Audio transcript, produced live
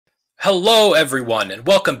Hello everyone and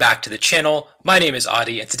welcome back to the channel. My name is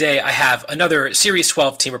Adi and today I have another Series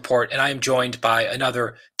 12 team report and I am joined by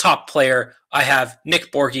another top player. I have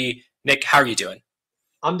Nick Borghi. Nick, how are you doing?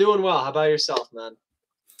 I'm doing well. How about yourself, man?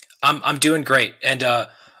 I'm doing great. And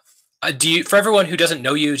for everyone who doesn't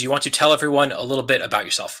know you, do you want to tell everyone a little bit about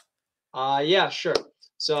yourself? Yeah, sure.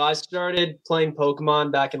 So I started playing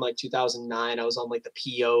Pokemon back in like 2009. I was on like the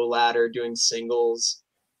PO ladder doing singles.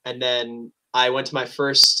 And then I went to my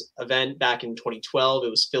first event back in 2012. It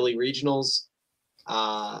was Philly Regionals.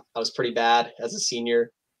 I was pretty bad as a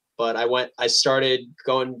senior, but I started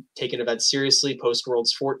taking events seriously post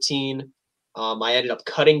Worlds 14. I ended up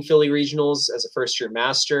cutting Philly Regionals as a first year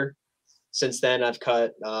master. Since then, I've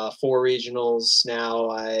cut 4 regionals. Now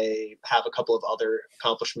I have a couple of other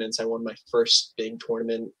accomplishments. I won my first big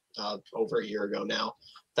tournament over a year ago now.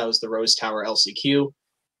 That was the Rose Tower LCQ.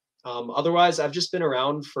 Otherwise, I've just been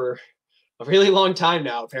around for a really long time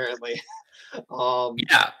now, apparently.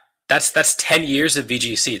 Yeah, that's 10 years of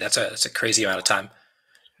VGC. That's a crazy amount of time.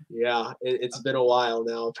 Yeah, it's been a while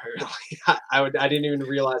now, apparently. I didn't even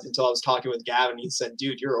realize until I was talking with Gavin. He said,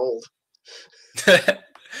 dude, you're old. Yeah.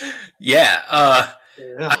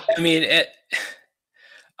 Yeah. I mean,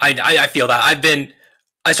 I feel that.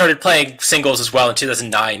 I started playing singles as well in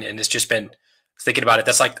 2009, and it's just been thinking about it.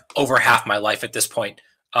 That's like over half my life at this point.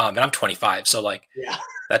 And I'm 25, so like, Yeah.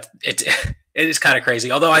 it is kind of crazy.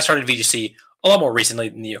 Although I started VGC a lot more recently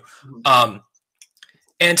than you.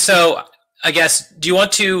 And so I guess, do you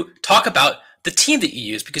want to talk about the team that you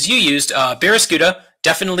used? Because you used Barraskweda,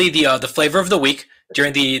 definitely the flavor of the week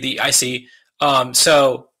during the IC.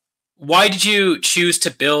 So why did you choose to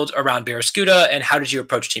build around Barraskweda, and how did you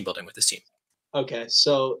approach team building with this team? Okay,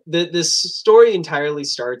 so this story entirely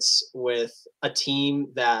starts with a team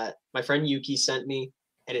that my friend Yuki sent me,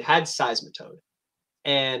 and it had Seismitoad.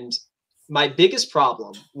 And my biggest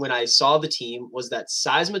problem when I saw the team was that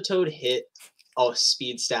Seismitoad hit a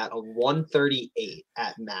speed stat of 138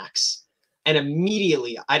 at max. And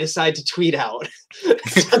immediately I decided to tweet out.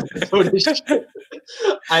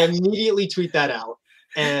 I immediately tweet that out.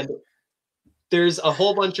 And there's a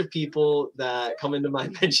whole bunch of people that come into my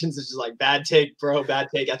mentions. It's just like, bad take, bro, bad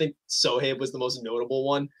take. I think Sohaib was the most notable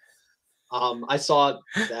one. I saw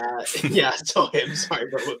that. Yeah, Sohaib, sorry,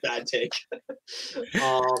 bro, with bad take.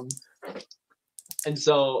 And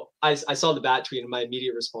so I saw the bat tweet, and my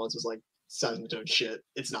immediate response was like, Seismitoad shit.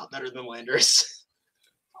 It's not better than Landorus.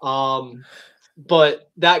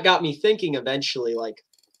 But that got me thinking eventually, like,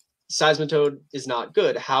 Seismitoad is not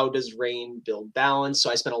good. How does Rain build balance? So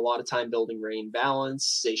I spent a lot of time building Rain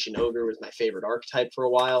balance. Zacian Ogre was my favorite archetype for a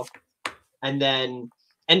while. And then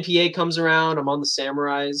NPA comes around. I'm on the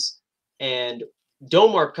Samurais. And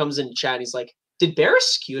Domarp comes in chat. And he's like, did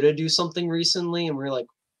Barraskweda do something recently? And we're like,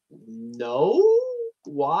 no.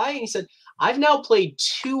 Why? And he said, I've now played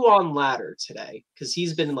 2 on ladder today, because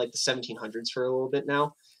he's been in like the 1700s for a little bit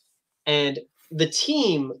now. And the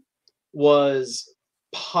team was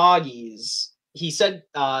Poggies. He said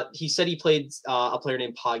he played a player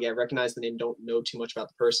named Poggy. I recognize the name, don't know too much about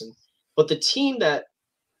the person. But the team that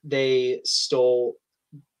they stole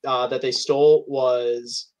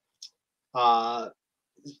was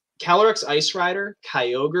Calyrex Ice Rider,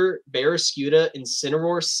 Kyogre, Barraskweda,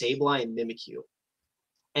 Incineroar, Sableye, and Mimikyu.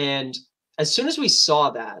 And as soon as we saw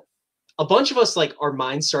that, a bunch of us, like, our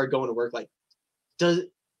minds started going to work, like,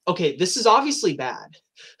 okay, this is obviously bad,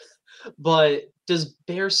 but does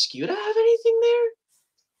Barraskweda have anything there?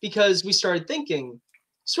 Because we started thinking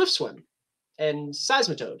Swift Swim and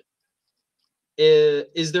Seismitoad.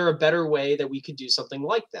 Is there a better way that we could do something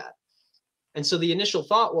like that? And so the initial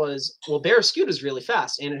thought was, well, Barraskweda is really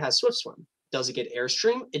fast and it has Swift Swim. Does it get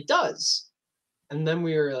Airstream? It does. And then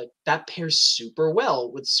we were like, that pairs super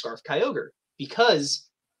well with Scarf Kyogre, because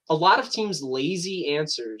a lot of teams' lazy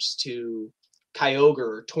answers to Kyogre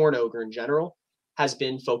or Torn Ogre in general has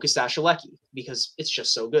been Focus Sash Alecki, because it's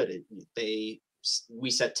just so good.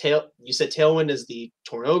 You set Tailwind as the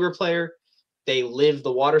Torn Ogre player. They live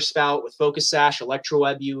the Water Spout with Focus Sash,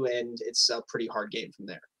 Electroweb you, and it's a pretty hard game from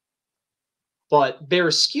there. But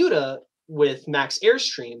Barraskweda with Max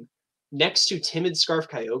Airstream next to Timid Scarf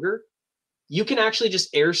Kyogre, you can actually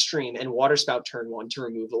just Airstream and Water Spout turn 1 to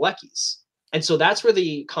remove Aleckis. And so that's where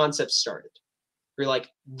the concept started. We're like,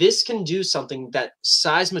 this can do something that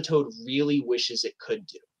Seismitoad really wishes it could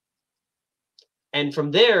do. And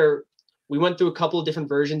from there, we went through a couple of different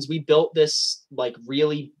versions. We built this like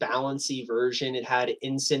really balancy version. It had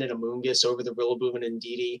Incin and Amoonguss over the Rillaboom and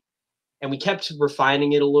Indeedee. And we kept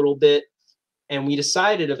refining it a little bit. And we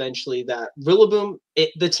decided eventually that Rillaboom,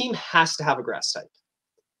 the team has to have a grass type,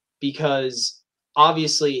 because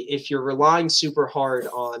obviously, if you're relying super hard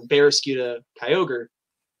on Barraskweda Kyogre,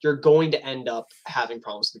 you're going to end up having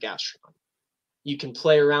problems with the Gastrodon. You can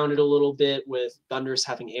play around it a little bit with Thundurus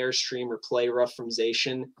having Airstream or play rough from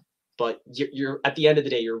Zacian, but you're at the end of the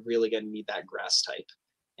day, you're really going to need that grass type.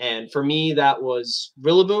 And for me, that was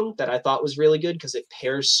Rillaboom that I thought was really good because it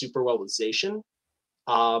pairs super well with Zacian.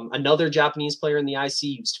 Another Japanese player in the IC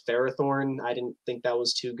used Ferrothorn. I didn't think that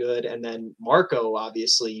was too good. And then Marco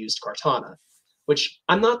obviously used Kartana, which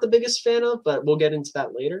I'm not the biggest fan of, but we'll get into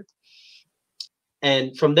that later.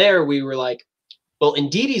 And from there, we were like, well,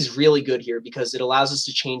 Indeedee really good here because it allows us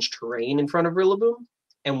to change terrain in front of Rillaboom,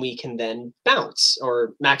 and we can then bounce,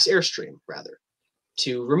 or max Airstream, rather,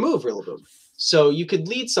 to remove Rillaboom. So you could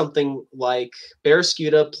lead something like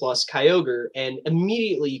Barraskweda plus Kyogre, and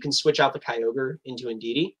immediately you can switch out the Kyogre into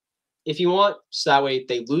Indeedee if you want. So that way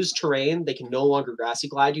they lose terrain, they can no longer Grassy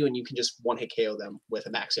Glide you, and you can just one-hit KO them with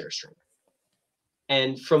a max Airstream.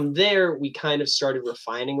 And from there, we kind of started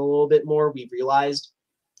refining a little bit more. We realized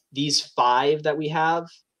these 5 that we have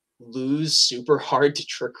lose super hard to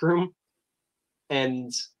Trick Room.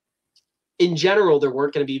 And in general, there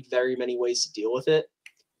weren't going to be very many ways to deal with it.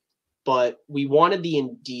 But we wanted the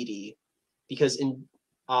Indeedee because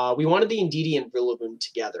we wanted the Indeedee and Rillaboom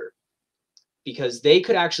together because they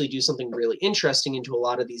could actually do something really interesting into a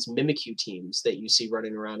lot of these Mimikyu teams that you see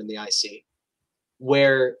running around in the IC,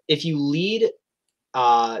 where if you lead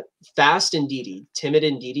fast Indeedee, timid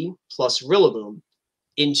Indeedee plus Rillaboom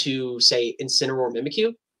into, say, Incineroar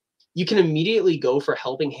Mimikyu, you can immediately go for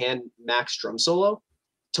Helping Hand max Drum Solo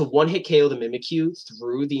to one-hit KO the Mimikyu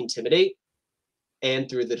through the Intimidate and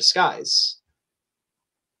through the Disguise.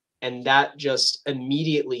 And that just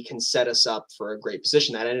immediately can set us up for a great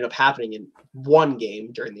position. That ended up happening in one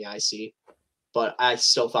game during the IC, but I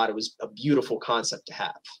still thought it was a beautiful concept to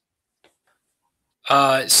have.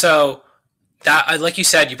 So that, like you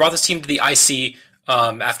said, you brought this team to the IC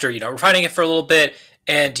after refining it for a little bit,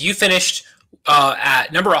 and you finished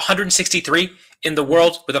at number 163 in the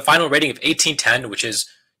world with a final rating of 1810, which is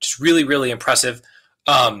just really, really impressive.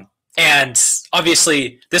 And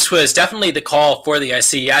obviously, this was definitely the call for the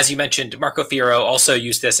IC. As you mentioned, MarcoFiero also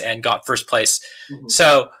used this and got first place. Mm-hmm.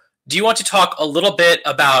 So do you want to talk a little bit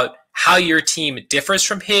about how your team differs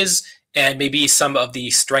from his and maybe some of the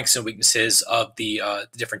strengths and weaknesses of the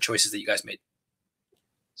different choices that you guys made?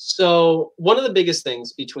 So one of the biggest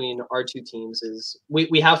things between our two teams is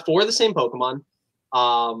we have 4 of the same Pokemon.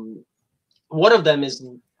 One of them is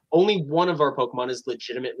only one of our Pokemon is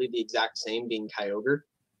legitimately the exact same, being Kyogre.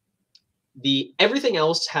 Everything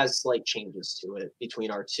else has slight changes to it between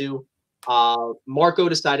our two. Marco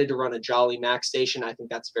decided to run a Jolly Max Station. I think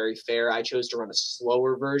that's very fair. I chose to run a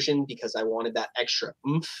slower version because I wanted that extra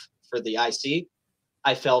oomph for the IC.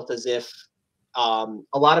 I felt as if a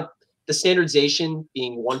lot of the standardization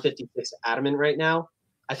being 156 Adamant right now,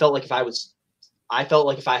 I felt like if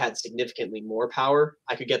I had significantly more power,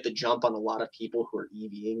 I could get the jump on a lot of people who are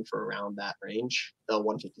EVing for around that range, the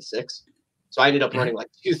 156. So I ended up running like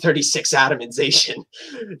 236 Adamantization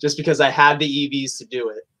just because I had the EVs to do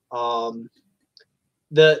it.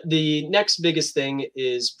 The next biggest thing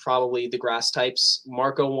is probably the grass types.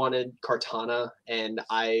 Marco wanted Kartana, and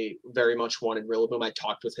I very much wanted Rillaboom. I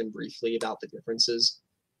talked with him briefly about the differences.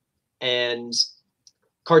 And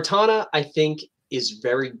Kartana, I think, is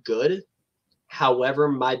very good. However,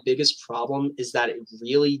 my biggest problem is that it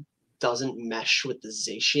really doesn't mesh with the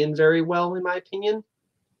Zacian very well, in my opinion.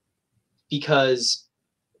 Because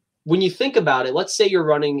when you think about it, let's say you're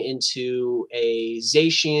running into a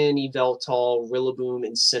Zacian, Yveltal, Rillaboom,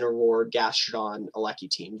 Incineroar, Gastrodon, Alecki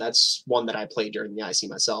team. That's one that I played during the IC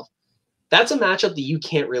myself. That's a matchup that you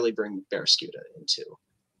can't really bring Barraskweda into.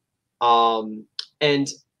 And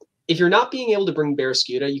if you're not being able to bring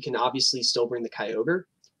Barraskweda, you can obviously still bring the Kyogre.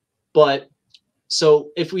 But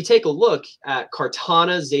so if we take a look at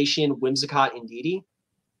Kartana, Zacian, Whimsicott, Indeedee,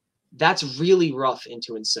 that's really rough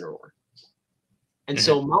into Incineroar. And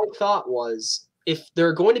so my thought was, if there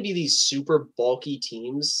are going to be these super bulky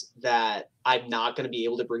teams that I'm not going to be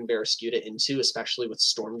able to bring Barraskweda into, especially with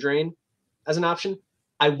Storm Drain as an option,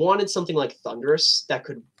 I wanted something like Thundurus that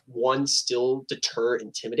could, one, still deter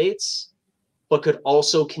Intimidates, but could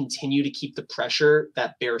also continue to keep the pressure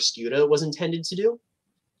that Barraskweda was intended to do.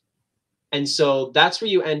 And so that's where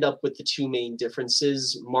you end up with the 2 main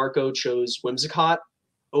differences. Marco chose Whimsicott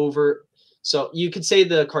over... So you could say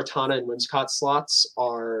the Kartana and Whimsicott slots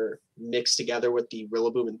are mixed together with the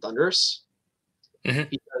Rillaboom and Thundurus,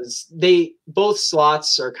 because both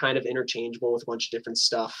slots are kind of interchangeable with a bunch of different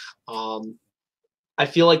stuff. I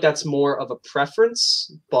feel like that's more of a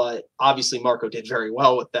preference, but obviously Marco did very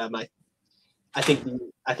well with them. I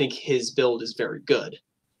think his build is very good.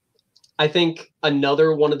 I think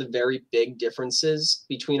another one of the very big differences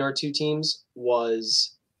between our two teams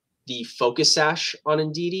was the Focus Sash on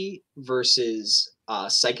Indeedee versus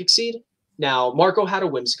Psychic Seed. Now, Marco had a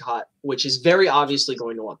Whimsicott, which is very obviously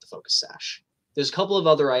going to want the Focus Sash. There's a couple of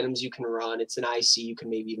other items you can run. It's an IC. You can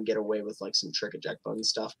maybe even get away with like some Trick Eject Button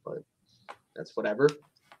stuff, but that's whatever.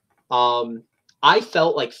 I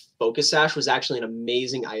felt like Focus Sash was actually an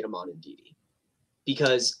amazing item on Indeedee,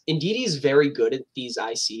 because Indeedee is very good at these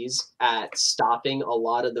ICs at stopping a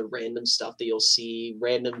lot of the random stuff that you'll see,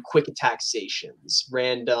 random quick attackzations,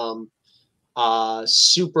 random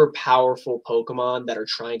super powerful Pokemon that are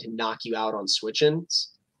trying to knock you out on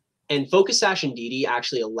switch-ins. And Focus Sash Indeedee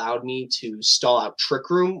actually allowed me to stall out Trick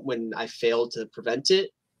Room when I failed to prevent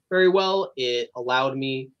it very well. It allowed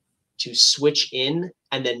me to switch in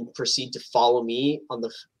and then proceed to follow me on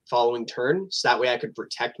the following turn, so that way I could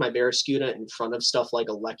protect my Barraskweda in front of stuff like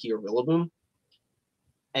a Lecky or Rillaboom.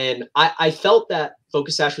 And I felt that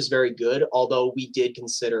Focus Sash was very good, although we did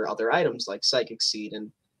consider other items like Psychic Seed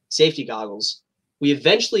and Safety Goggles. We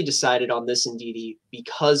eventually decided on this Indeedee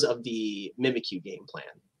because of the Mimikyu game plan,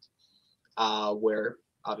 where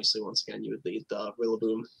obviously once again you would lead the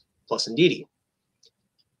Rillaboom plus Indeedee.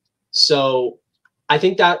 So I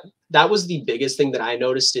think that was the biggest thing that I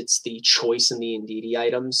noticed. It's the choice in the Indeedee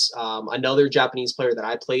items. Another Japanese player that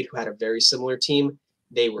I played who had a very similar team,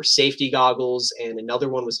 they were Safety Goggles, and another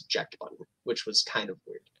one was Eject Button, which was kind of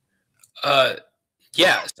weird.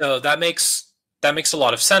 Yeah, so that makes a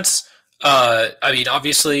lot of sense. I mean,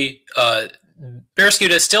 obviously,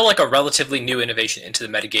 Barraskweda is still like a relatively new innovation into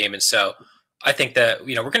the metagame, and so I think that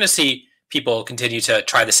we're going to see people continue to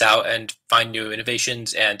try this out and find new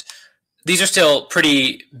innovations. And these are still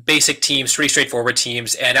pretty basic teams, pretty straightforward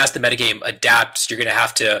teams. And as the metagame adapts, you're going to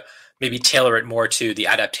have to maybe tailor it more to the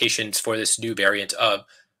adaptations for this new variant of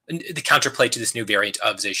the counterplay to this new variant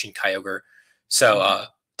of Zacian Kyogre. So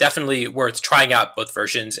definitely worth trying out both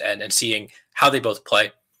versions and seeing how they both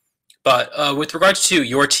play. But with regards to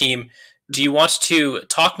your team, do you want to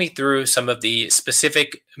talk me through some of the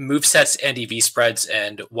specific movesets and EV spreads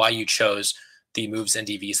and why you chose the moves and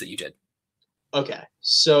EVs that you did? Okay,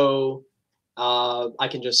 so I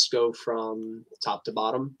can just go from top to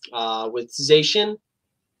bottom with Zacian.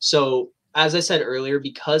 So as I said earlier,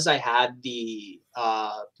 because I had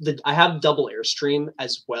I have double airstream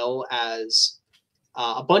as well as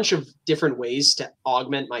a bunch of different ways to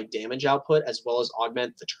augment my damage output as well as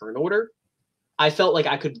augment the turn order, I felt like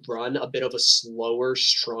I could run a bit of a slower,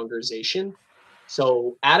 stronger Zacian.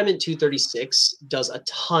 So Adamant 236 does a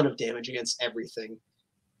ton of damage against everything.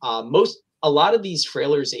 A lot of these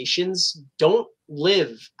frailer Zacians don't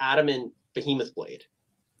live Adamant Behemoth Blade.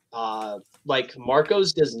 Like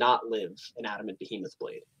Marco's does not live an Adamant Behemoth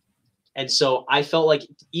Blade. And so I felt like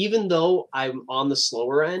even though I'm on the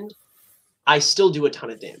slower end, I still do a ton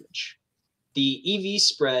of damage. The EV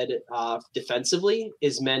spread defensively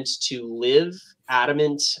is meant to live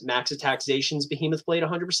Adamant Max Attack Zacian's Behemoth Blade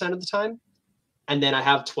 100% of the time. And then I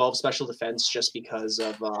have 12 special defense just because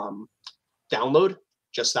of download.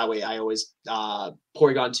 Just that way I always,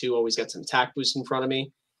 Porygon 2 always gets an attack boost in front of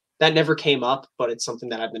me. That never came up, but it's something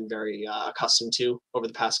that I've been very accustomed to over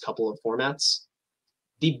the past couple of formats.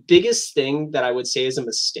 The biggest thing that I would say is a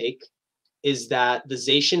mistake is that the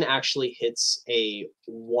Zacian actually hits a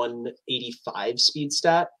 185 speed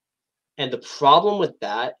stat. And the problem with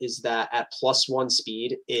that is that at +1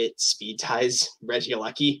 speed, it speed ties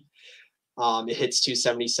Regieleki. It hits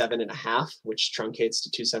 277.5, which truncates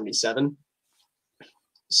to 277.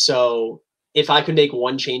 So if I could make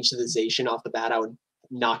one change to the Zacian off the bat, I would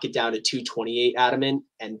knock it down to 228 Adamant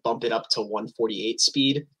and bump it up to 148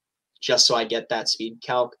 speed, just so I get that speed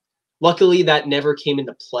calc. Luckily, that never came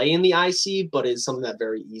into play in the IC, but is something that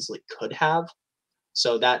very easily could have.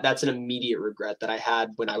 So that's an immediate regret that I had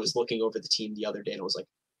when I was looking over the team the other day, and I was like,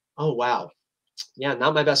 oh, wow. Yeah,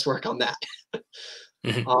 not my best work on that.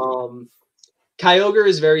 Kyogre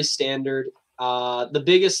is very standard. The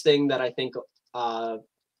biggest thing that I think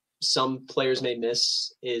some players may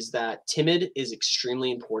miss is that Timid is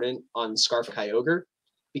extremely important on Scarf Kyogre,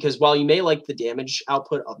 because while you may like the damage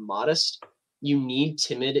output of Modest, you need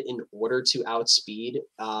Timid in order to outspeed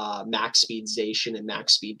max speed Zacian and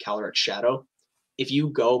max speed Calyrex Shadow. If you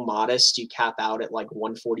go Modest, you cap out at like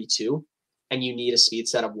 142, and you need a speed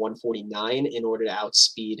set of 149 in order to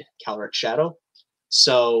outspeed Calyrex Shadow.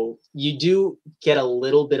 So you do get a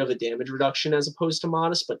little bit of a damage reduction as opposed to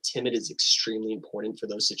Modest, but Timid is extremely important for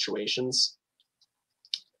those situations.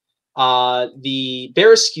 The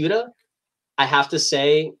Barraskweda, I have to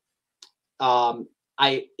say, I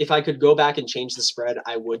if I could go back and change the spread,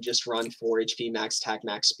 I would just run 4 HP, max attack,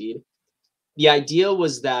 max speed. The idea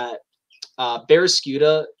was that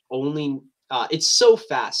Barraskweda only it's so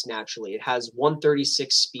fast naturally. It has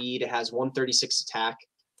 136 speed, it has 136 attack.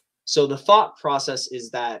 So the thought process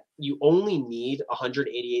is that you only need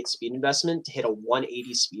 188 speed investment to hit a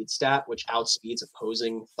 180 speed stat, which outspeeds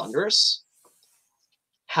opposing Thunderous.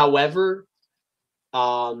 However,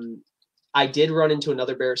 I did run into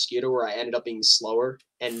another Barraskweda where I ended up being slower,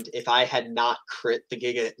 and if I had not crit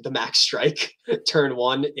the max strike turn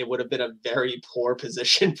 1, it would have been a very poor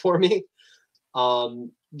position for me.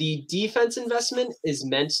 The defense investment is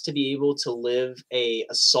meant to be able to live a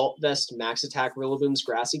Assault Vest max attack Rillaboom's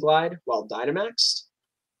Grassy Glide while Dynamaxed.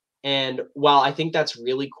 And while I think that's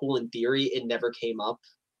really cool in theory, it never came up,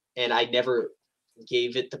 and I never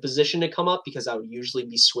gave it the position to come up because I would usually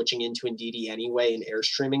be switching into Indeedee anyway and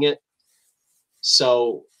airstreaming it.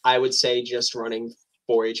 So I would say just running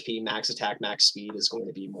 4 HP, max attack, max speed is going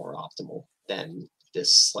to be more optimal than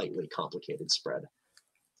this slightly complicated spread.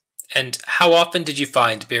 And how often did you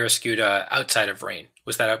find Barraskweda outside of rain?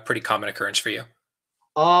 Was that a pretty common occurrence for you?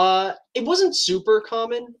 It wasn't super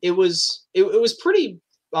common. It was pretty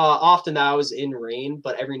often that I was in rain,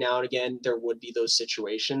 but every now and again there would be those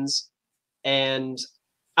situations. And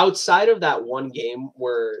outside of that one game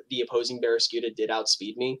where the opposing Barraskweda did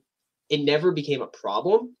outspeed me, it never became a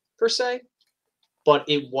problem per se, but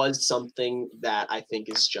it was something that I think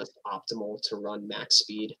is just optimal to run max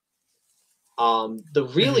speed. The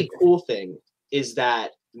really cool thing is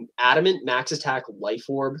that Adamant, Max Attack, Life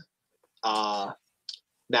Orb,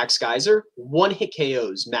 Max Geyser, 1-hit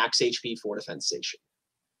KOs, max HP, 4 defense station.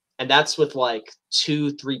 And that's with like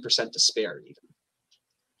 2-3% to spare even.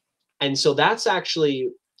 And so that's actually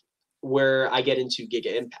where I get into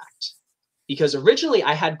Giga Impact. Because originally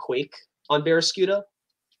I had Quake on Barraskweda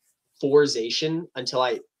for Zacian until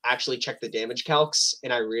I actually checked the damage calcs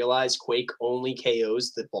and I realized Quake only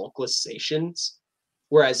KOs the bulkless Zacians,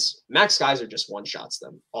 whereas Max Geyser just one-shots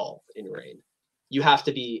them all in rain. You have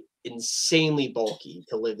to be insanely bulky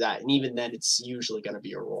to live that, and even then it's usually going to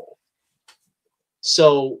be a roll.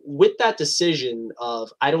 So with that decision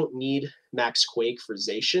of I don't need Max Quake for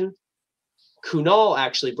Zacian, Kunal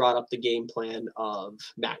actually brought up the game plan of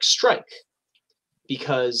Max Strike,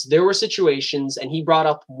 because there were situations, and he brought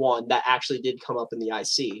up one that actually did come up in the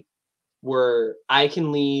IC, where I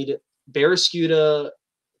can lead Barraskweda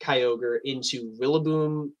Kyogre into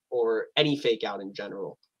Rillaboom or any fake out in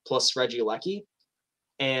general, plus Regieleki,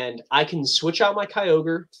 and I can switch out my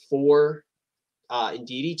Kyogre for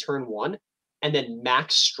Indeedee turn 1, and then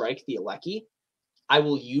Max Strike the Aleki. I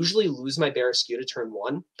will usually lose my Barraskweda turn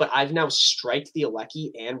 1, but I've now striked the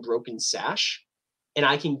Aleki and broken Sash, and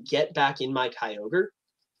I can get back in my Kyogre.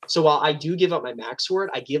 So while I do give up my max for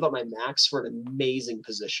it, I give up my max for an amazing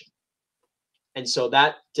position. And so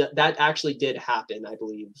that actually did happen, I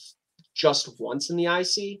believe, just once in the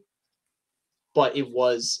IC, but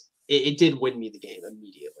it did win me the game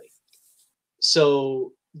immediately.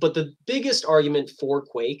 So, but the biggest argument for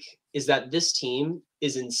Quake is that this team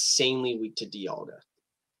is insanely weak to Dialga.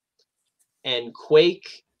 And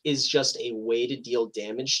Quake is just a way to deal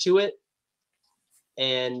damage to it.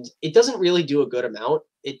 And it doesn't really do a good amount.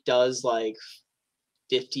 It does like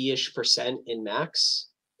 50-ish% in max.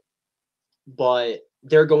 But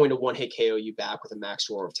they're going to one-hit KO you back with a max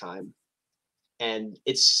Roar of Time. And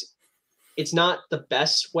it's not the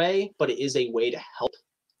best way, but it is a way to help,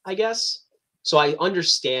 I guess. So I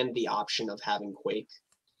understand the option of having Quake.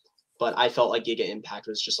 But I felt like Giga Impact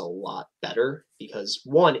was just a lot better because,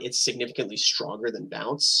 one, it's significantly stronger than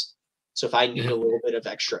Bounce. So if I need a little bit of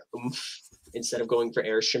extra oomph, instead of going for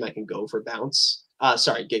Airstream, I can go for Bounce.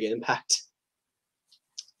 Giga Impact.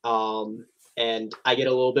 And I get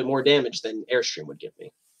a little bit more damage than Airstream would give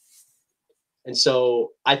me. And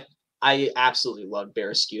so I absolutely loved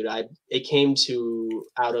Barraskweda. It came to,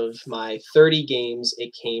 out of my 30 games,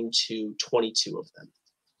 it came to 22 of them.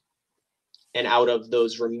 And out of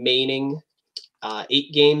those remaining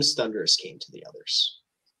 8 games, Thunderous came to the others.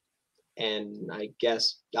 And I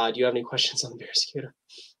guess, do you have any questions on Barraskweda?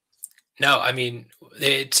 No, I mean,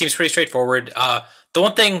 it seems pretty straightforward. The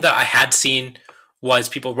one thing that I had seen was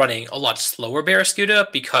people running a lot slower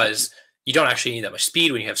Barraskweda because you don't actually need that much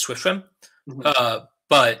speed when you have Swift Swim.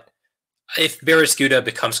 But if Barraskweda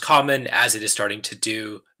becomes common, as it is starting to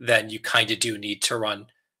do, then you kind of do need to run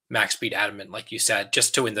max speed Adamant, like you said,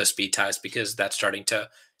 just to win those speed ties, because that's starting to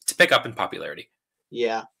pick up in popularity.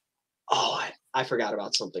 Yeah. Oh, I forgot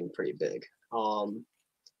about something pretty big.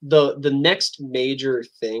 The next major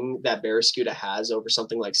thing that Barraskweda has over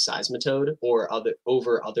something like Seismitoad or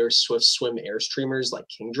over other Swift Swim Airstreamers like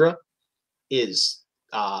Kingdra is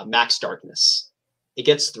Max Darkness. It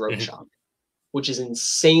gets Throat Chop, which is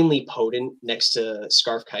insanely potent next to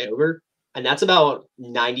Scarf Kyogre. And that's about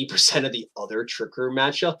 90% of the other Trick Room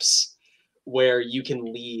matchups where you can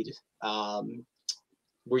lead Barraskweda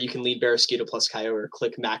plus Kyogre,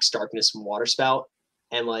 click Max Darkness from Water Spout.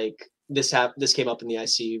 And like this came up in the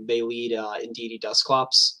ICU. They lead Indeedee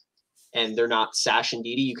Dusclops, and they're not Sash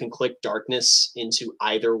Indeedee. You can click Darkness into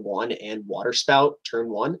either one and Water Spout turn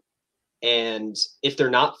 1. And if they're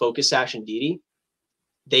not Focus Sash Indeedee,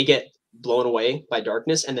 they get blown away by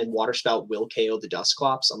Darkness, and then Water Spout will KO the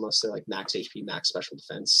Dusclops unless they're like max HP, max special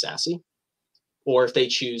defense, sassy. Or if they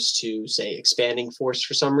choose to, say, Expanding Force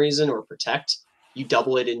for some reason or Protect, you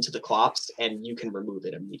double it into the Clops, and you can remove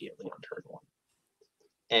it immediately on turn 1.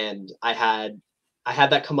 And I had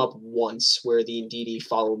that come up once where the Indeedee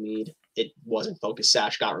follow lead, it wasn't Focus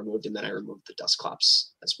Sash, got removed, and then I removed the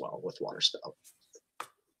Dusclops as well with Water Spout.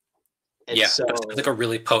 And yeah, so, it's like a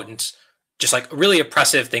really potent, just like a really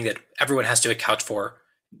oppressive thing that everyone has to account for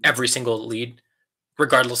every single lead,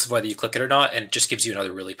 regardless of whether you click it or not, and it just gives you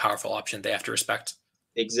another really powerful option they have to respect.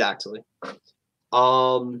 Exactly.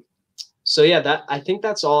 So yeah, I think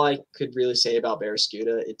that's all I could really say about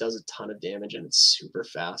Barraskweda. It does a ton of damage and it's super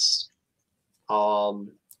fast.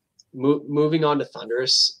 Moving on to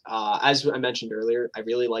Thundurus. As I mentioned earlier, I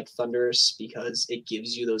really like Thundurus because it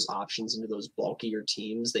gives you those options into those bulkier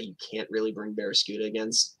teams that you can't really bring Barraskweda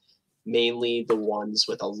against. Mainly the ones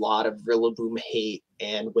with a lot of Rillaboom hate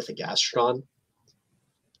and with a Gastrodon.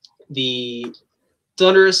 The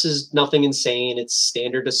Thundurus is nothing insane. It's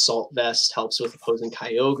standard Assault Vest, helps with opposing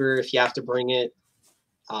Kyogre if you have to bring it.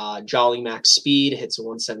 Jolly Max Speed, hits a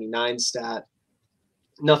 179 stat.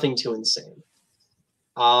 Nothing too insane.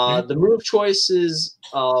 The move choices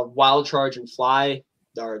of Wild Charge and Fly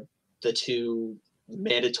are the two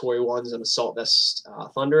mandatory ones on Assault Vest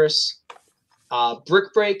Thundurus.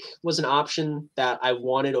 Brick Break was an option that I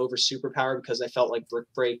wanted over Superpower because I felt like Brick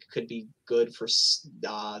Break could be good for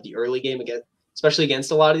the early game, again, especially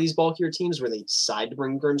against a lot of these bulkier teams where they decide to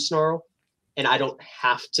bring Grimmsnarl, and I don't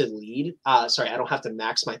have to lead. I don't have to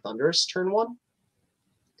max my Thundurus turn 1.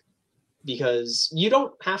 Because you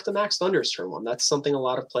don't have to max Thundurus turn 1. That's something a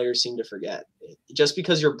lot of players seem to forget. Just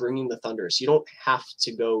because you're bringing the Thundurus, you don't have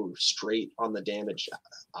to go straight on the damage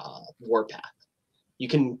warpath. You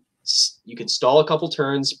can stall a couple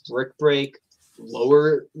turns, Brick Break,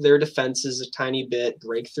 lower their defenses a tiny bit,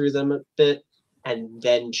 break through them a bit, and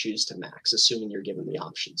then choose to max, assuming you're given the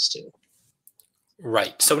options to.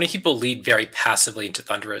 Right. So many people lead very passively into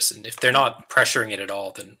Thundurus, and if they're not pressuring it at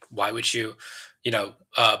all, then why would you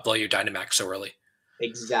blow your Dynamax so early?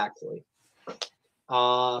 Exactly.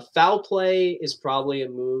 Foul Play is probably a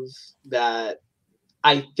move that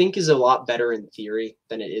I think is a lot better in theory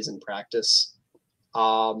than it is in practice.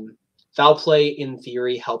 Foul Play in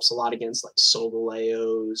theory helps a lot against like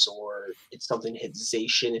Sogoleos, or it's something to hit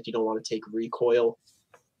Zacian if you don't want to take recoil.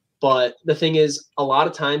 But the thing is, a lot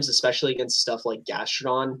of times, especially against stuff like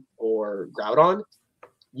Gastrodon or Groudon,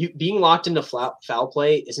 being locked into foul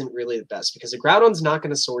play isn't really the best because the Groudon's not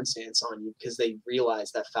going to Swords Dance on you because they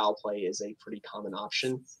realize that foul play is a pretty common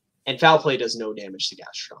option. And foul play does no damage to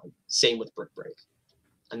Gastrodon. Same with Brick Break.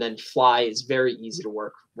 And then Fly is very easy to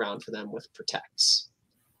work around for them with Protects.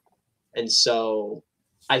 And so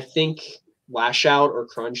I think Lash Out or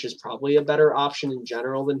Crunch is probably a better option in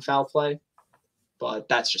general than foul play. But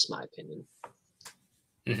that's just my opinion.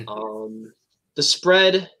 The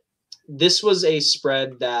spread, this was a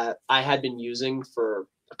spread that I had been using for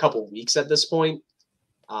a couple of weeks at this point.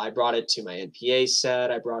 I brought it to my NPA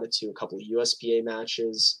set. I brought it to a couple of USPA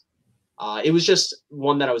matches. It was just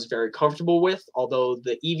one that I was very comfortable with, although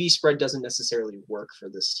the EV spread doesn't necessarily work for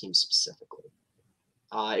this team specifically.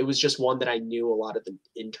 It was just one that I knew a lot of the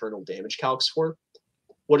internal damage calcs for.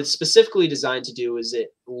 What it's specifically designed to do is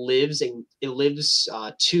it lives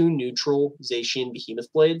 2 neutral Zacian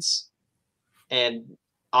Behemoth Blades, and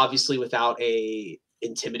obviously without a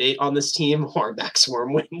Intimidate on this team or Max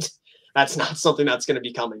Wormwind, that's not something that's going to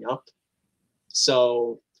be coming up.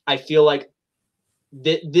 So I feel like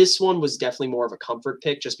this one was definitely more of a comfort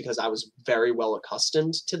pick just because I was very well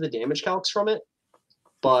accustomed to the damage calcs from it,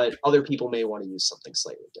 but other people may want to use something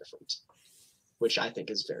slightly different, which I think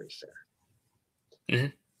is very fair.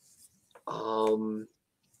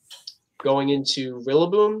 Going into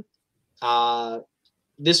Rillaboom,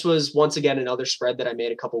 this was once again another spread that I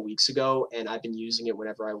made a couple weeks ago, and I've been using it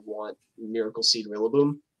whenever I want Miracle Seed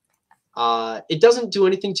Rillaboom. It doesn't do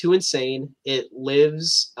anything too insane. It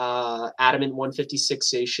lives Adamant 156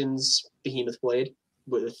 Zacian's Behemoth Blade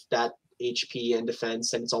with that HP and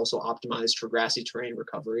defense, and it's also optimized for grassy terrain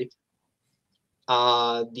recovery.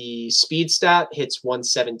 The speed stat hits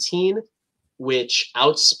 117, which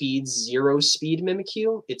outspeeds 0 speed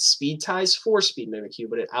Mimikyu. It speed ties 4 speed Mimikyu,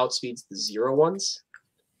 but it outspeeds the 0 ones.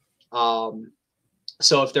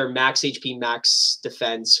 So if they're max HP, max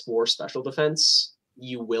defense, 4 special defense,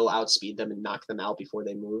 you will outspeed them and knock them out before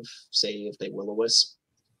they move, say if they Will-O-Wisp.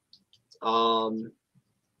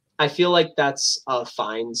 I feel like that's a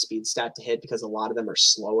fine speed stat to hit because a lot of them are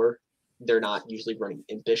slower. They're not usually running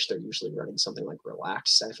Impish. They're usually running something like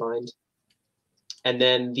Relax, I find. And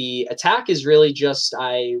then the attack is really just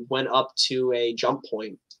I went up to a jump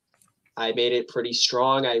point. I made it pretty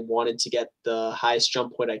strong. I wanted to get the highest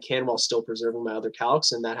jump point I can while still preserving my other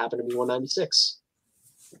calcs, and that happened to be 196.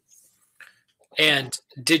 And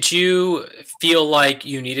did you feel like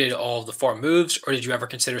you needed all of the 4 moves, or did you ever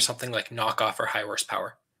consider something like knockoff or high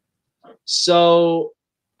horsepower? So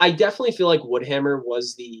I definitely feel like Woodhammer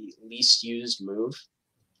was the least used move.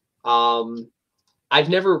 I've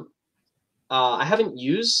never, I haven't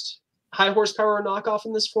used high horsepower or knockoff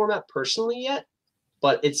in this format personally yet,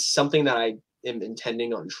 but it's something that I am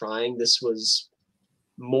intending on trying. This was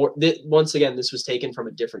more, once again, this was taken from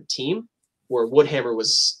a different team where Woodhammer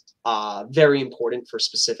was very important for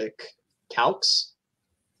specific calcs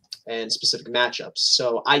and specific matchups.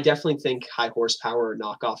 So I definitely think high horsepower or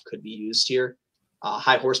knockoff could be used here.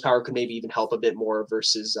 High horsepower could maybe even help a bit more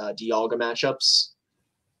versus Dialga matchups.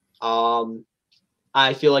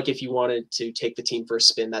 I feel like if you wanted to take the team for a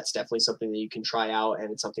spin, that's definitely something that you can try out,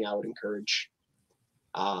 and it's something I would encourage.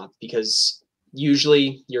 Because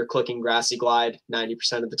usually you're clicking Grassy Glide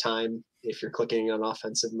 90% of the time if you're clicking an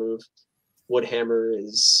offensive move. Woodhammer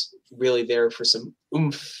is really there for some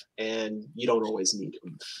oomph, and you don't always need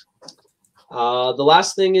oomph. The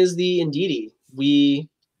last thing is the Indeedee. We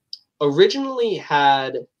originally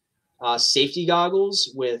had safety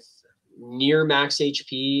goggles with near max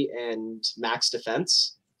HP and max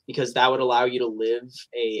defense because that would allow you to live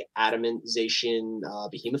a adamantization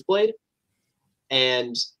behemoth blade.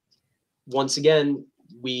 And once again,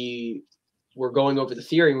 we were going over the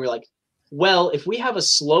theory and we're like, well, if we have a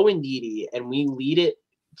slow Indeedee and we lead it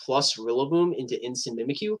plus Rillaboom into instant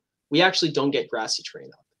Mimikyu, we actually don't get Grassy Terrain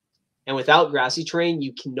up. And without Grassy Terrain,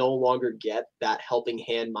 you can no longer get that helping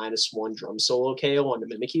hand -1 drum solo KO on the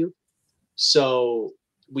Mimikyu. So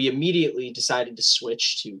we immediately decided to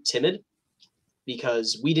switch to Timid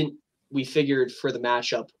because we figured for the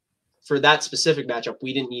matchup, for that specific matchup,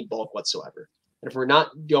 we didn't need bulk whatsoever. And if we're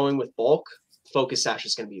not going with bulk, Focus Sash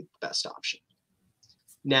is going to be the best option.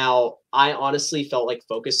 Now, I honestly felt like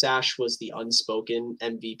Focus Sash was the unspoken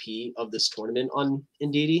MVP of this tournament on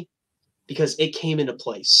Indeedee because it came into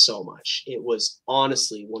play so much. It was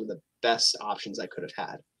honestly one of the best options I could have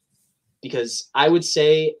had. Because I would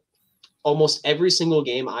say almost every single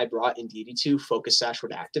game I brought Indeedee to, Focus Sash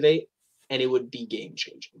would activate, and it would be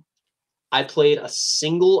game-changing. I played a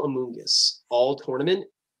single Amoonguss all tournament,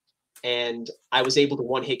 and I was able to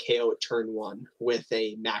one-hit KO at turn 1 with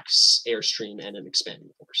a max Airstream and an Expanding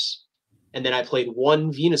Force. And then I played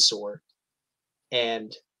one Venusaur,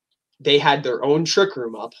 and they had their own Trick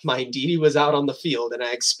Room up. My Indeedee was out on the field, and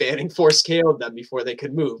I Expanding Force KO'd them before they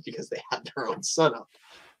could move because they had their own sun up.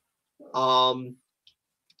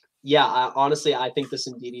 Yeah, honestly, I think this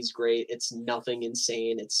Indeedee's great. It's nothing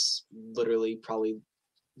insane. It's literally probably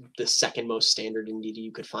the second most standard Indeedee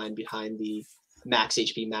you could find behind the max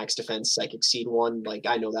HP, max defense, Psychic Seed one. Like,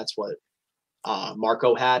 I know that's what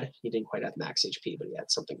Marco had. He didn't quite have max HP, but he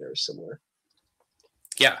had something very similar.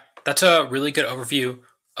 Yeah, that's a really good overview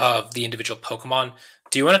of the individual Pokemon.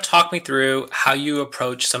 Do you want to talk me through how you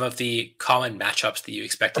approach some of the common matchups that you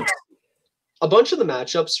expected? A bunch of the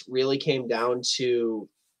matchups really came down to,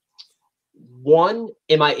 one,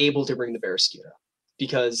 am I able to bring the Barraskweda?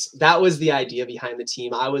 Because that was the idea behind the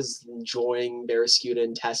team. I was enjoying Barraskweda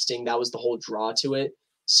and testing. That was the whole draw to it.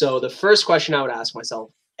 So the first question I would ask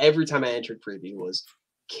myself every time I entered preview was,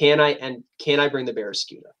 can I bring the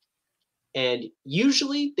Barraskweda? And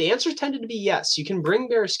usually the answer tended to be yes. You can bring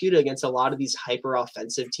Barraskweda against a lot of these hyper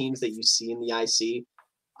offensive teams that you see in the IC.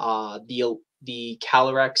 The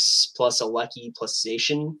Calyrex plus Alecki plus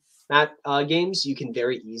Zacian games, you can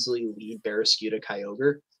very easily lead Barraskweda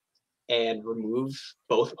Kyogre and remove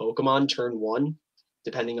both Pokemon turn 1,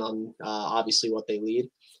 depending on obviously what they lead.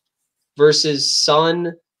 Versus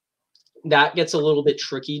Sun, that gets a little bit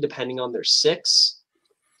tricky depending on their 6.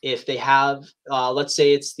 If they have, let's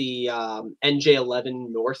say it's the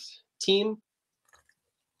NJ11 North team,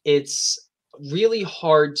 it's really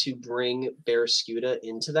hard to bring Barraskweda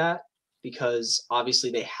into that because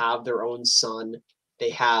obviously they have their own Sun. They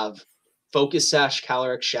have Focus Sash,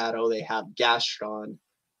 Calyrex Shadow. They have Gastron.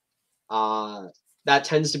 that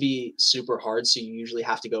tends to be super hard. So you usually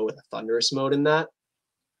have to go with a Thunderous mode in that.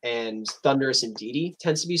 And Thunderous and DD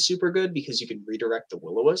tends to be super good because you can redirect the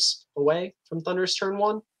Will-O-Wisp away from Thunderous turn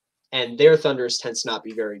 1. And their Thunderous tends to not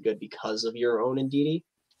be very good because of your own Indeedee.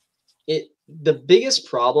 The biggest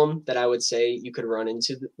problem that I would say you could run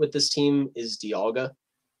into with this team is Dialga,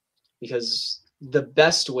 because the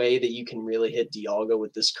best way that you can really hit Dialga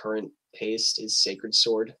with this current pace is Sacred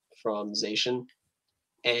Sword from Zacian.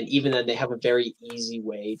 And even then, they have a very easy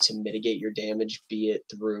way to mitigate your damage, be it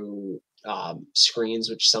through screens,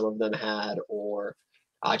 which some of them had, or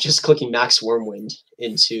just clicking Max Wormwind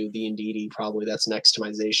into the Indeedee. Probably that's next to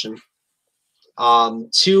my Zacian.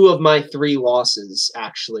 2 of my 3 losses,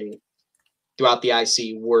 actually, throughout the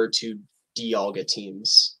IC were to Dialga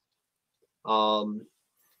teams.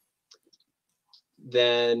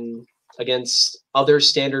 Then against other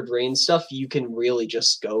standard rain stuff, you can really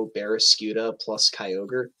just go Barraskweda plus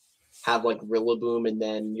Kyogre, have like Rillaboom, and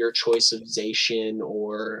then your choice of Zacian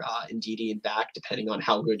or Indeedee and back, depending on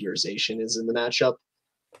how good your Zacian is in the matchup.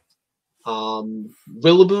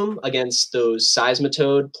 Rillaboom against those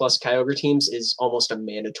Seismitoad plus Kyogre teams is almost a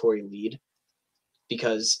mandatory lead,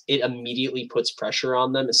 because it immediately puts pressure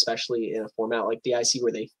on them, especially in a format like the IC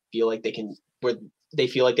where they feel like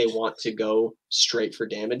they want to go straight for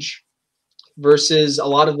damage. Versus a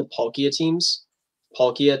lot of the Palkia teams,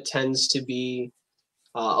 Palkia tends to be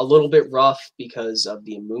a little bit rough because of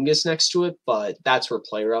the Amoonguss next to it, but that's where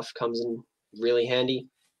Play Rough comes in really handy.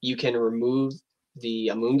 You can remove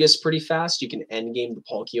the Amoonguss pretty fast. You can endgame the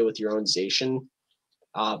Palkia with your own Zacian,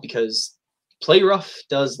 because Play Rough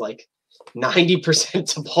does like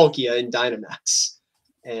 90% to Palkia in Dynamax,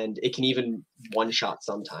 and it can even one-shot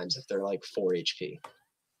sometimes if they're like 4 HP.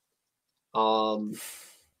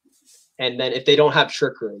 And then if they don't have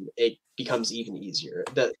Trick Room, it becomes even easier.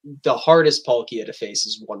 The hardest Palkia to face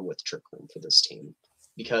is one with Trick Room for this team,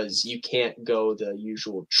 because you can't go the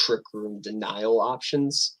usual Trick Room denial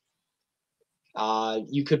options.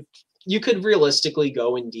 You could realistically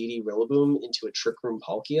go Indeedee Rillaboom into a Trick Room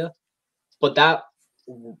Palkia, but that,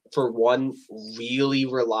 for one, really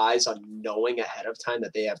relies on knowing ahead of time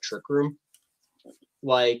that they have Trick Room.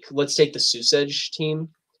 Like, let's take the Susedge team.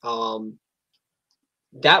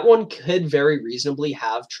 That one could very reasonably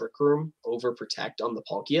have Trick Room over Protect on the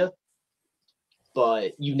Palkia,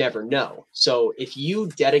 but you never know. So if you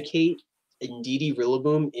dedicate Indeedee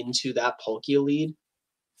Rillaboom into that Palkia lead,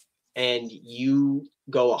 and you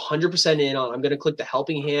go 100% in on, I'm going to click the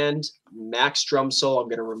Helping Hand, Max Drum Soul, I'm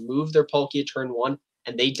going to remove their Palkia turn 1,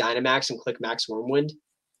 and they Dynamax and click Max Wormwind,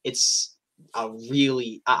 it's I'm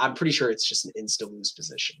pretty sure it's just an insta-lose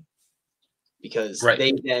position. Because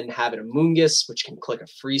they then have an Amoonguss, which can click a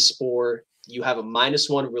Free Spore. You have a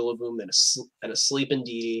 -1 Rillaboom and a Sleep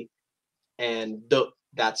Indeedee, and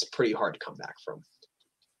that's pretty hard to come back from.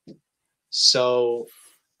 So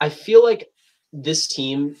I feel like this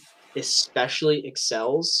team especially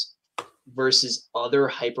excels versus other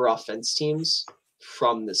hyper offense teams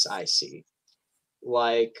from this IC.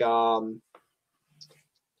 Like,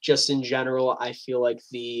 just in general, I feel like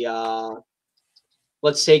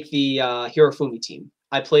let's take the Hirofumi team.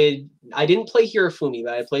 I didn't play Hirofumi,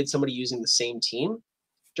 but I played somebody using the same team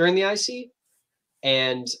during the IC,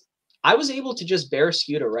 and I was able to just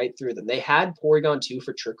Barraskweda right through them. They had Porygon 2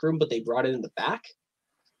 for Trick Room, but they brought it in the back,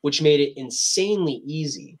 which made it insanely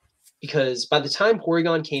easy, because by the time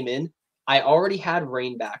Porygon came in, I already had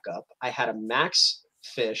Rain back up. I had a Max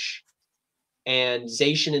Fish and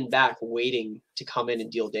Zacian in back waiting to come in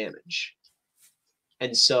and deal damage.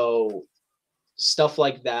 And so stuff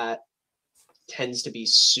like that tends to be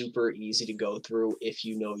super easy to go through if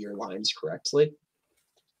you know your lines correctly.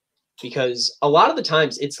 Because a lot of the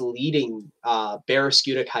times it's leading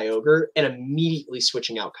Barraskweda Kyogre and immediately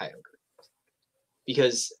switching out Kyogre.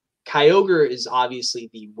 Because Kyogre is obviously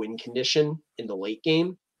the win condition in the late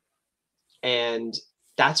game. And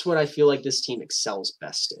that's what I feel like this team excels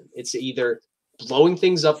best in. It's either blowing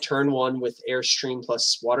things up turn 1 with Airstream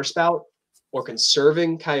plus Water Spout, or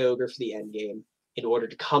conserving Kyogre for the end game in order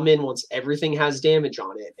to come in once everything has damage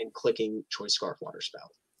on it and clicking Choice Scarf Water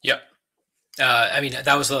Spout. Yep. I mean,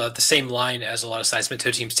 that was the same line as a lot of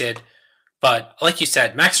Seismitoad teams did. But like you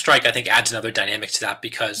said, Max Strike, I think, adds another dynamic to that,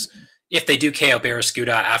 because if they do KO Barraskweda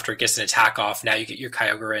after it gets an attack off, now you get your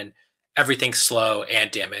Kyogre in, everything's slow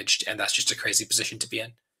and damaged, and that's just a crazy position to be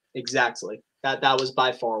in. Exactly. That was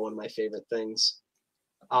by far one of my favorite things.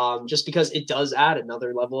 Just because it does add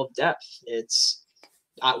another level of depth. It's,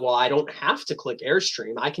 I don't have to click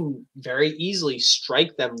Airstream. I can very easily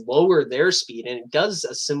strike them, lower their speed, and it does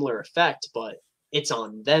a similar effect, but it's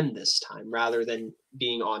on them this time rather than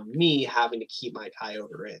being on me having to keep my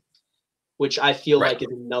Kyogre in. which I feel Right. like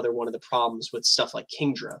is another one of the problems with stuff like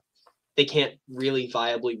Kingdra. They can't really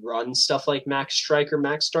viably run stuff like Max Strike or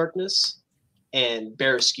Max Darkness, and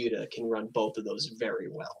Barraskweda can run both of those very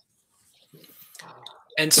well.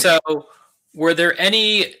 And so, were there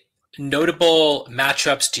any notable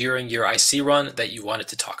matchups during your IC run that you wanted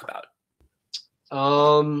to talk about?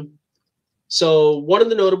 So one of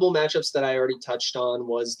the notable matchups that I already touched on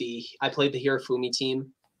was I played the Hirofumi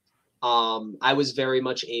team. I was very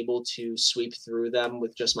much able to sweep through them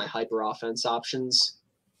with just my hyper offense options.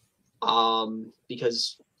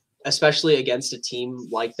 Because especially against a team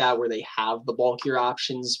like that where they have the bulkier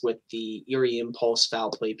options with the Eerie Impulse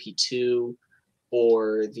Foul Play P2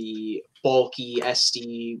 or the bulky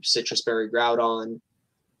SD Citrus Berry Groudon,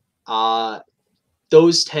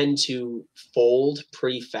 those tend to fold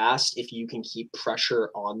pretty fast if you can keep pressure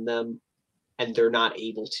on them and they're not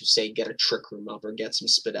able to, say, get a Trick Room up or get some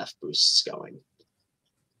Spidef boosts going.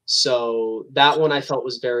 So that one I felt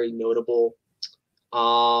was very notable.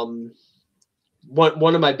 One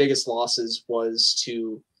of my biggest losses was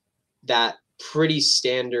to that pretty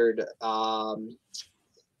standard Grimmsnarl,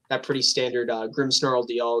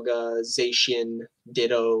 Dialga, Zacian,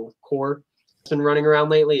 Ditto core that's been running around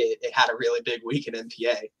lately. It had a really big week in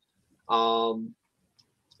NPA. One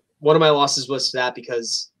of my losses was to that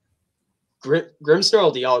because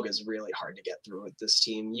Grimmsnarl Dialga is really hard to get through with this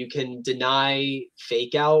team. You can deny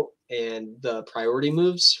Fake Out and the priority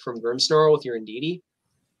moves from Grimmsnarl with your Indeedee,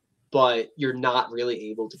 but you're not really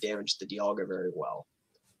able to damage the Dialga very well.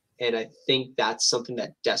 And I think that's something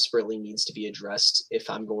that desperately needs to be addressed if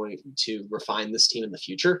I'm going to refine this team in the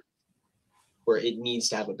future, where it needs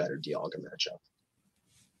to have a better Dialga matchup.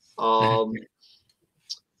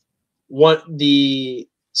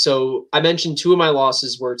 So I mentioned two of my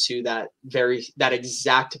losses were to that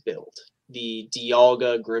exact build, the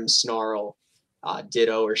Dialga, Grimmsnarl,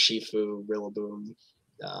 Ditto or Shifu, Rillaboom.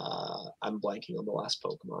 I'm blanking on the last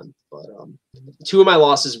Pokemon, but two of my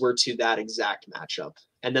losses were to that exact matchup.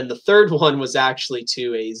 And then the third one was actually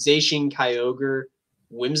to a Zacian, Kyogre,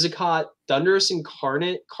 Whimsicott, Thundurus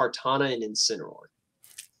Incarnate, Kartana, and Incineroar.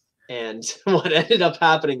 And what ended up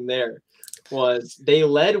happening there was they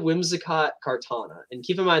led Whimsicott, Kartana. And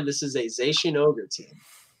keep in mind, this is a Zacian Ogre team.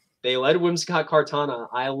 They led Whimsicott, Kartana.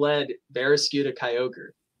 I led Barraskweda,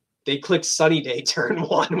 Kyogre. They clicked Sunny Day turn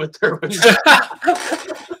 1 with their Whimsicott.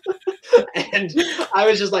 And I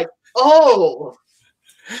was just like, oh,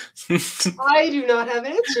 I do not have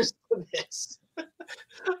answers to this.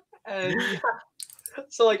 And yeah,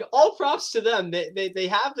 so like all props to them. They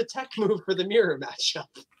have the tech move for the mirror matchup,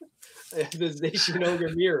 the Zacian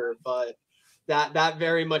Ogre mirror, but that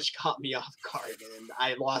very much caught me off guard, and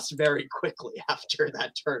I lost very quickly after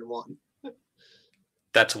that turn 1.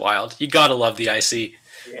 That's wild. You gotta love the IC.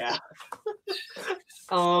 Yeah.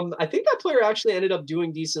 I think that player actually ended up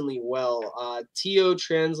doing decently well. Tio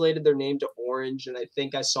translated their name to Orange, and I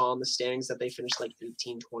think I saw in the standings that they finished like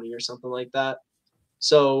 18-20 or something like that.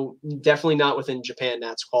 So definitely not within Japan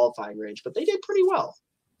Nat's qualifying range, but they did pretty well.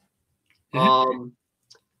 Mm-hmm.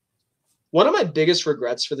 One of my biggest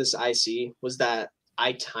regrets for this IC was that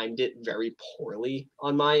I timed it very poorly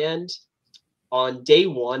on my end. On day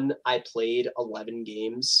 1, I played 11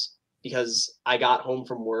 games because I got home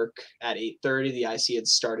from work at 8:30. The IC had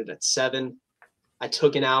started at 7. I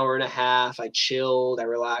took an hour and a half. I chilled. I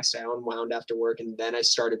relaxed. I unwound after work, and then I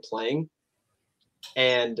started playing.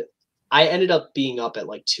 And I ended up being up at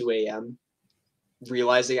like 2 a.m.,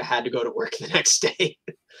 realizing I had to go to work the next day.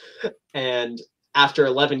 And after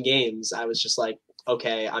 11 games, I was just like,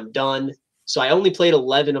 okay, I'm done. So I only played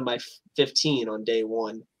 11 of my 15 on day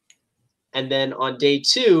 1. And then on day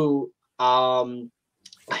 2, I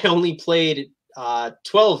only played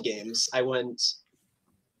 12 games. I went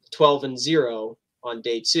 12-0 on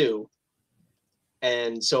day 2.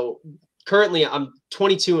 And so currently I'm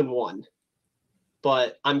 22-1,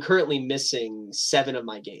 but I'm currently missing 7 of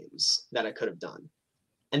my games that I could have done.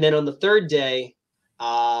 And then on the third day,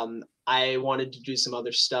 I wanted to do some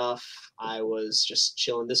other stuff. I was just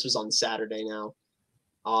chilling. This was on Saturday now.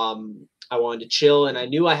 I wanted to chill, and I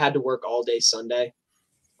knew I had to work all day Sunday.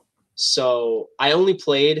 So I only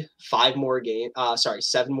played 7 more games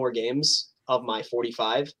of my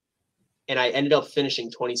 45, and I ended up finishing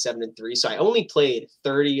 27-3. So I only played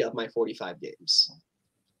 30 of my 45 games.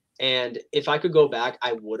 And if I could go back,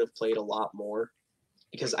 I would have played a lot more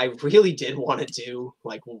because I really did want to do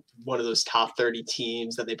like one of those top 30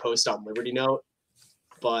 teams that they post on Liberty Note,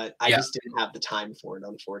 but I just didn't have the time for it,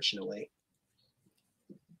 unfortunately.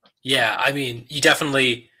 Yeah, I mean, you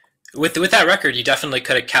definitely with that record, you definitely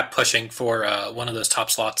could have kept pushing for one of those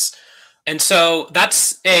top slots. And so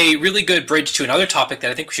that's a really good bridge to another topic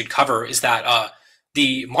that I think we should cover is that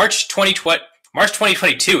the March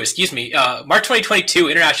 2022, March 2022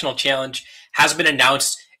 International Challenge has been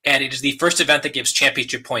announced, and it is the first event that gives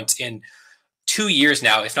championship points in 2 years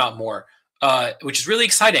now, if not more, which is really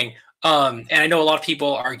exciting. And I know a lot of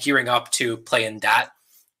people are gearing up to play in that.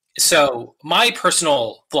 So my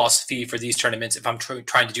personal philosophy for these tournaments, if I'm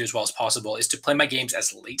trying to do as well as possible, is to play my games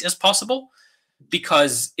as late as possible,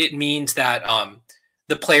 because it means that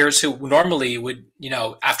the players who normally would,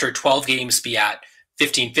 after 12 games be at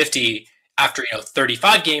 1550, after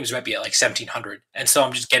 35 games might be at like 1700, and so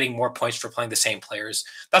I'm just getting more points for playing the same players.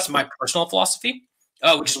 That's my personal philosophy,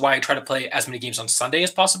 which is why I try to play as many games on Sunday as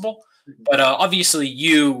possible. But obviously,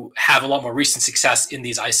 you have a lot more recent success in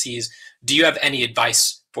these ICs. Do you have any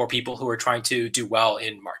advice for people who are trying to do well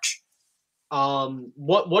in March?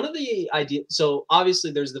 One of the ideas. So obviously,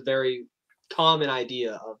 there's the very common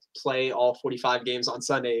idea of play all 45 games on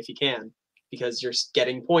Sunday if you can, because you're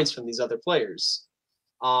getting points from these other players.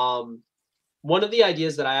 One of the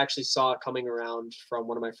ideas that I actually saw coming around from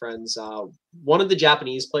one of my friends, one of the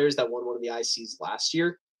Japanese players that won one of the ICs last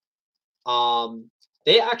year,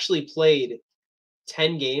 they actually played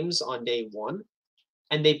 10 games on day one,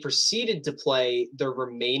 and they proceeded to play the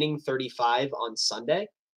remaining 35 on Sunday.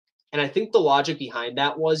 And I think the logic behind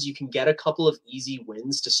that was you can get a couple of easy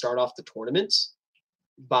wins to start off the tournament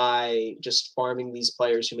by just farming these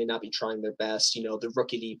players who may not be trying their best, the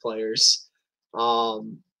rookie D players.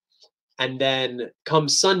 And then come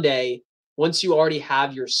Sunday, once you already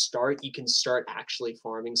have your start, you can start actually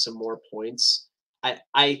farming some more points.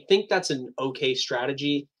 I think that's an okay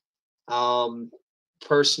strategy.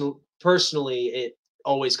 Personally, it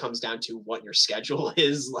always comes down to what your schedule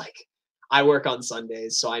is. Like, I work on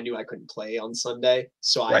Sundays, so I knew I couldn't play on Sunday,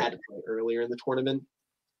 so I had to play earlier in the tournament.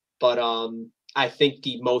 But I think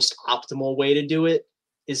the most optimal way to do it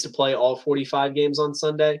is to play all 45 games on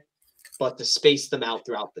Sunday, but to space them out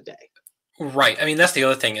throughout the day. Right. I mean, that's the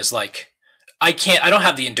other thing is like, I don't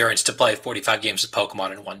have the endurance to play 45 games of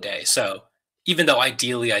Pokemon in one day. So even though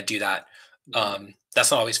ideally I do that,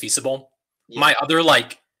 that's not always feasible. Yeah. My other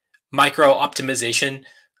micro optimization,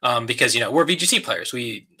 because we're VGC players,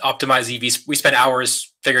 we optimize EVs. We spend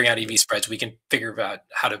hours figuring out EV spreads. We can figure out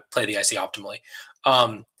how to play the IC optimally.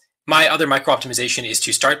 My other micro optimization is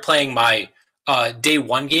to start playing my day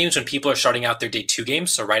one games when people are starting out their day two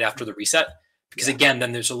games, so right after the reset. Because again,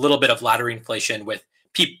 then there's a little bit of ladder inflation with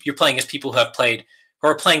you're playing as people who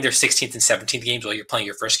are playing their 16th and 17th games while you're playing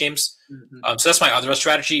your first games. So that's my other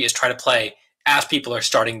strategy, is try to play as people are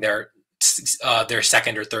starting their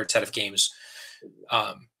second or third set of games.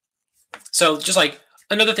 So just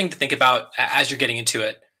another thing to think about as you're getting into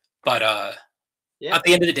it. But at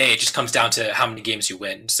the end of the day, it just comes down to how many games you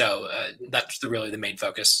win. So that's really the main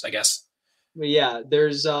focus, I guess. Well, yeah,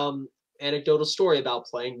 there's anecdotal story about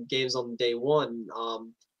playing games on day one.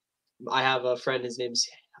 I have a friend, his name's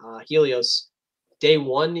Helios. Day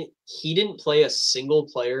one, he didn't play a single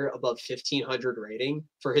player above 1500 rating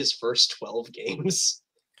for his first 12 games.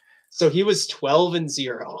 So he was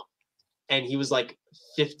 12-0, and he was like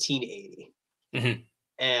 1580.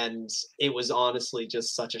 And it was honestly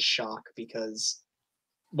just such a shock, because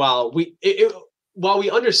while we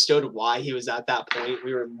understood why he was at that point,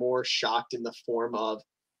 we were more shocked in the form of,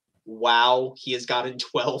 wow, he has gotten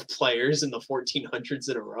 12 players in the 1400s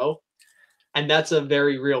in a row. And that's a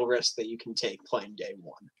very real risk that you can take playing day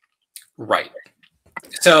one. Right.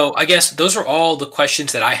 So I guess those are all the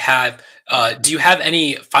questions that I have. Do you have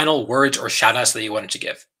any final words or shout outs that you wanted to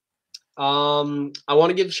give? I want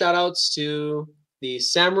to give shout outs to the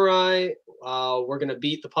Samurai. We're going to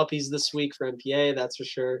beat the Puppies this week for MPA, that's for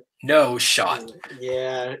sure. No shot.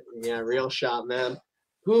 Yeah, real shot, man.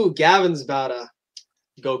 Ooh, Gavin's about to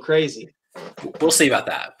go crazy. We'll see about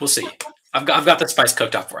that. We'll see. I've got the spice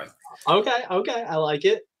cooked up for him. Okay, I like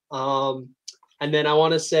it. And then I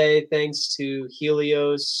want to say thanks to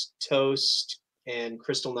Helios, Toast, and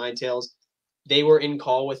Crystal Ninetails. They were in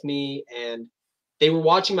call with me, and they were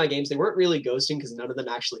watching my games. They weren't really ghosting because none of them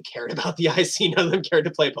actually cared about the IC. None of them cared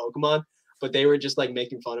to play Pokemon, but they were just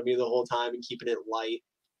making fun of me the whole time and keeping it light.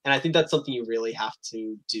 And I think that's something you really have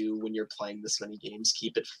to do when you're playing this many games.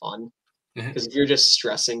 Keep it fun. Because if you're just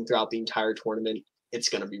stressing throughout the entire tournament, it's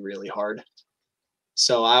going to be really hard.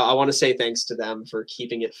 So I want to say thanks to them for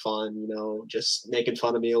keeping it fun, just making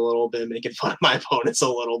fun of me a little bit, making fun of my opponents a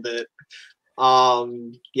little bit.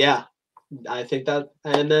 Yeah, I think that.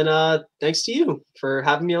 And then thanks to you for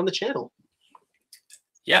having me on the channel.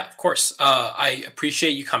 Yeah, of course. I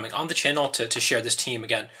appreciate you coming on the channel to share this team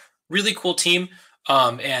again. Really cool team.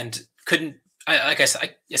 And couldn't, I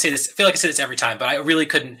say this, I feel like I say this every time, but I really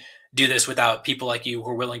couldn't do this without people like you who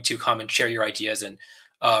are willing to come and share your ideas and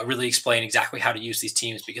really explain exactly how to use these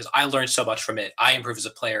teams, because I learned so much from it. I improve as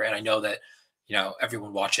a player, and I know that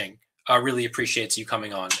everyone watching really appreciates you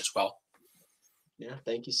coming on as well. Yeah,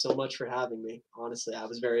 thank you so much for having me. Honestly, I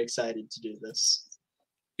was very excited to do this.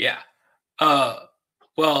 Yeah.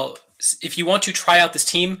 Well, if you want to try out this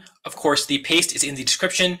team, of course, the paste is in the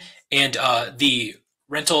description, and the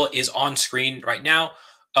rental is on screen right now.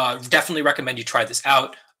 Definitely recommend you try this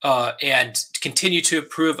out and continue to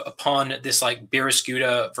improve upon this like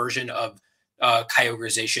Barraskweda version of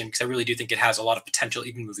Kyogreization, because I really do think it has a lot of potential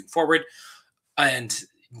even moving forward. And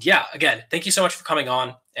yeah, again, thank you so much for coming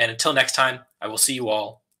on. And until next time, I will see you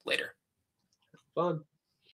all later. Fun.